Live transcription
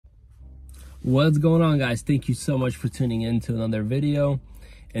What's going on, guys? Thank you so much for tuning in to another video.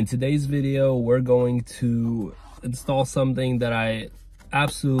 In today's video, we're going to install something that I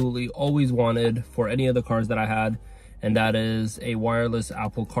absolutely always wanted for any of the cars that I had, and that is a wireless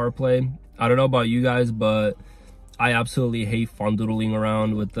Apple CarPlay. I don't know about you guys, but I absolutely hate fondling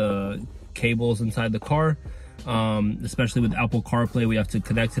around with the cables inside the car, especially with Apple CarPlay. We have to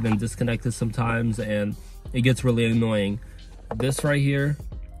connect it and disconnect it sometimes, and it gets really annoying. This right here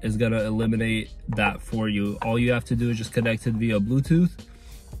is gonna eliminate that for you. All you have to do is just connect it via Bluetooth,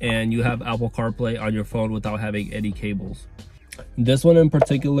 and you have Apple CarPlay on your phone without having any cables. This one in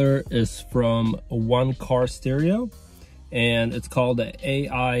particular is from One Car Stereo, and it's called the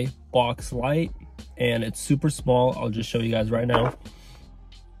AI Box Lite, and it's super small. I'll just show you guys right now.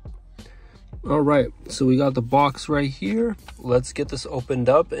 All right, so we got the box right here. Let's get this opened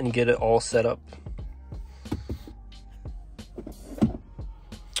up and get it all set up.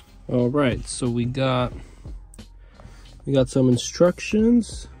 All right, so we got some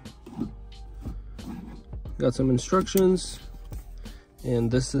instructions. And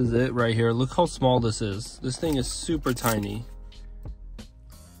this is it right here. Look how small this is. This thing is super tiny,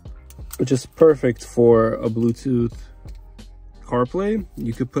 which is perfect for a Bluetooth CarPlay.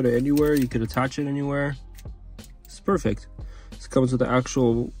 You could put it anywhere, you could attach it anywhere. It's perfect. This comes with the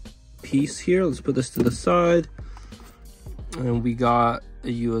actual piece here. Let's put this to the side. And we got a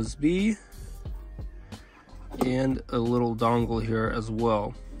USB and a little dongle here as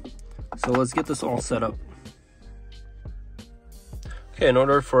well. So let's get this all set up. Okay, in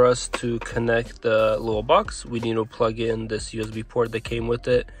order for us to connect the little box, we need to plug in this USB port that came with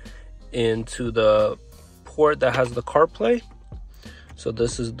it into the port that has the CarPlay. So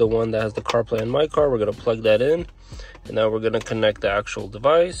this is the one that has the CarPlay in my car. We're gonna plug that in, and now we're gonna connect the actual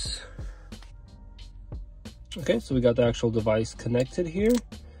device. Okay, so we got the actual device connected here.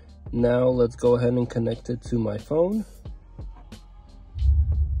 Now let's go ahead and connect it to my phone.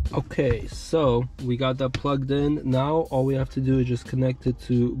 Okay, so we got that plugged in. Now all we have to do is just connect it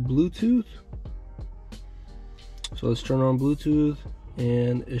to Bluetooth. So let's turn on Bluetooth,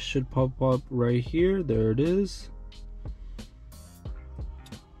 and it should pop up right here. There it is.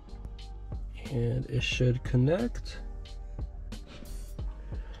 And it should connect.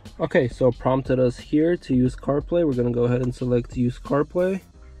 Okay, so it prompted us here to use CarPlay. We're gonna go ahead and select use CarPlay.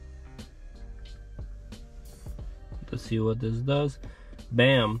 Let's see what this does.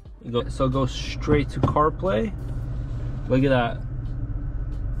 Bam, so it goes straight to CarPlay. Look at that.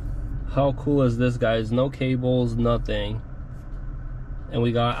 How cool is this, guys? No cables, nothing. And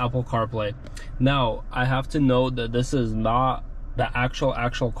we got Apple CarPlay. Now, I have to note that this is not the actual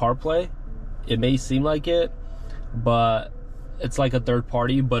CarPlay. It may seem like it, but it's like a third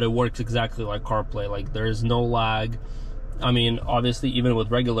party, but it works exactly like CarPlay. Like, there's no lag. I mean, obviously, even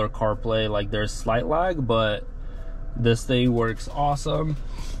with regular CarPlay, like, there's slight lag, but this thing works awesome,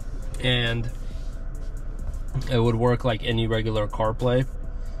 and it would work like any regular CarPlay.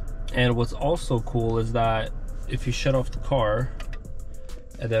 And what's also cool is that if you shut off the car,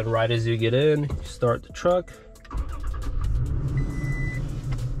 and then right as you get in, you start the truck,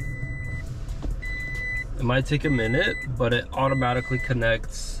 it might take a minute, but it automatically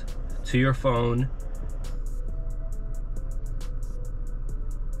connects to your phone.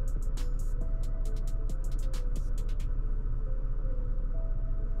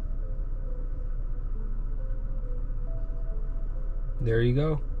 There you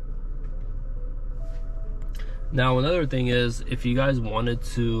go. Now another thing is, if you guys wanted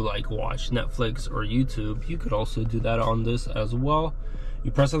to like watch Netflix or YouTube, you could also do that on this as well. You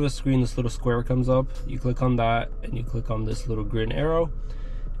press on the screen, this little square comes up, you click on that, and you click on this little green arrow,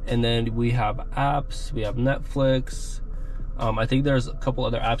 and then we have apps. We have Netflix. I think there's a couple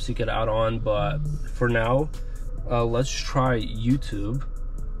other apps you could add on, but for now, let's try YouTube.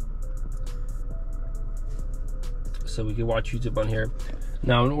 So we can watch YouTube on here.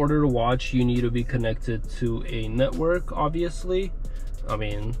 Now, in order to watch, you need to be connected to a network, obviously. I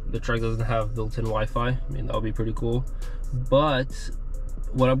mean, the truck doesn't have built-in Wi-Fi. I mean, that would be pretty cool. But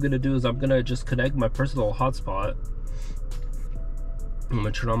what I'm gonna do is I'm gonna just connect my personal hotspot. I'm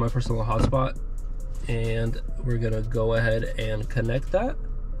gonna turn on my personal hotspot, and we're gonna go ahead and connect that.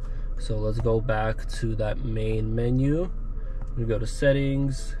 So let's go back to that main menu. We go to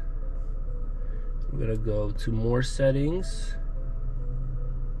settings. We're gonna go to more settings,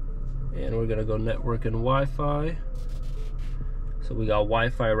 and we're gonna go network and Wi-Fi. So we got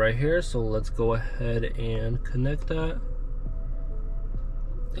Wi-Fi right here, so let's go ahead and connect that.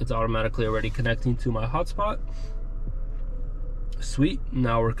 It's automatically already connecting to my hotspot. Sweet,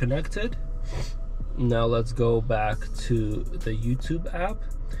 now we're connected. Now let's go back to the YouTube app.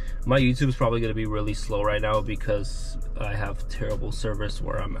 My YouTube's probably going to be really slow right now because I have terrible service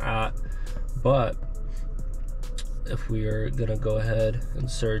where I'm at. But if we are going to go ahead and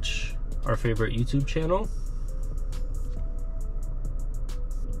search our favorite YouTube channel,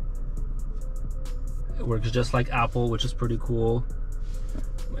 it works just like Apple, which is pretty cool.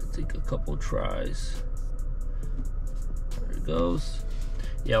 Might take a couple tries. There it goes.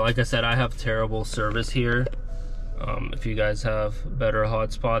 Yeah, like I said, I have terrible service here. If you guys have better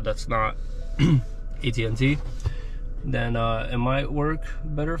hotspot that's not AT&T, then it might work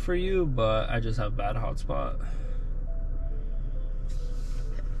better for you, but I just have bad hotspot.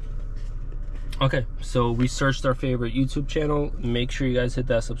 Okay, so we searched our favorite YouTube channel. Make sure you guys hit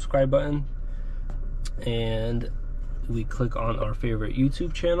that subscribe button, and we click on our favorite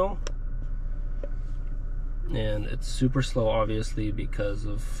YouTube channel. And it's super slow, obviously, because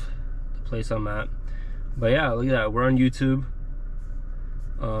of the place I'm at. But yeah, look at that, we're on YouTube.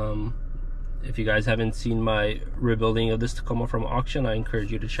 If you guys haven't seen my rebuilding of this Tacoma from auction, I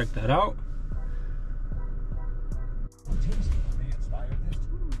encourage you to check that out.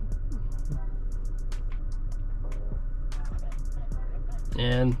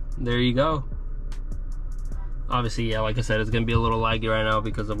 And there you go. Obviously, yeah, like I said, it's gonna be a little laggy right now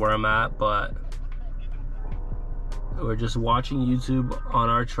because of where I'm at, but we're just watching YouTube on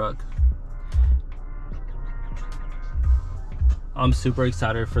our truck. I'm super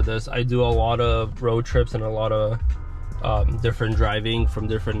excited for this. I do a lot of road trips and a lot of different driving from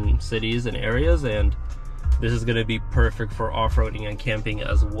different cities and areas, and this is gonna be perfect for off-roading and camping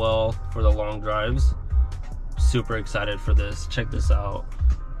as well for the long drives. Super excited for this. Check this out.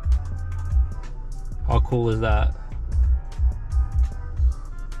 How cool is that?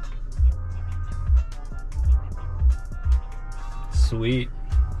 Sweet.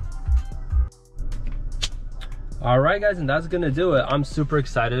 All right, guys, and that's gonna do it. I'm super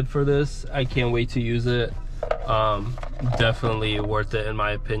excited for this. I can't wait to use it. Definitely worth it in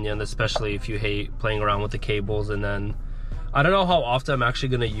my opinion, especially if you hate playing around with the cables. And then I don't know how often I'm actually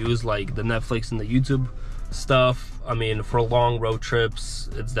gonna use like the Netflix and the YouTube stuff. I mean, for long road trips,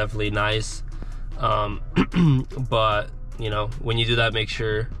 it's definitely nice. But you know, when you do that, make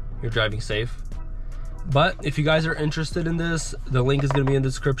sure you're driving safe. But if you guys are interested in this, the link is going to be in the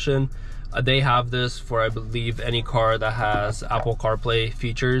description. They have this for, I believe, any car that has Apple CarPlay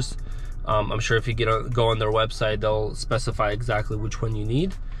features. I'm sure if you go on their website, they'll specify exactly which one you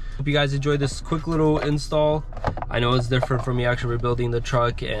need. Hope you guys enjoyed this quick little install. I know it's different from me actually rebuilding the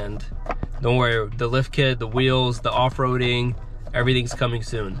truck, and don't worry, the lift kit, the wheels, the off-roading, everything's coming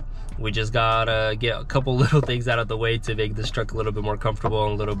soon. We just gotta get a couple little things out of the way to make this truck a little bit more comfortable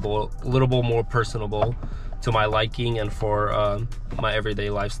and a little bit more personable to my liking and for my everyday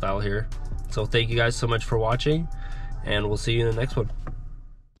lifestyle here. So thank you guys so much for watching, and we'll see you in the next one.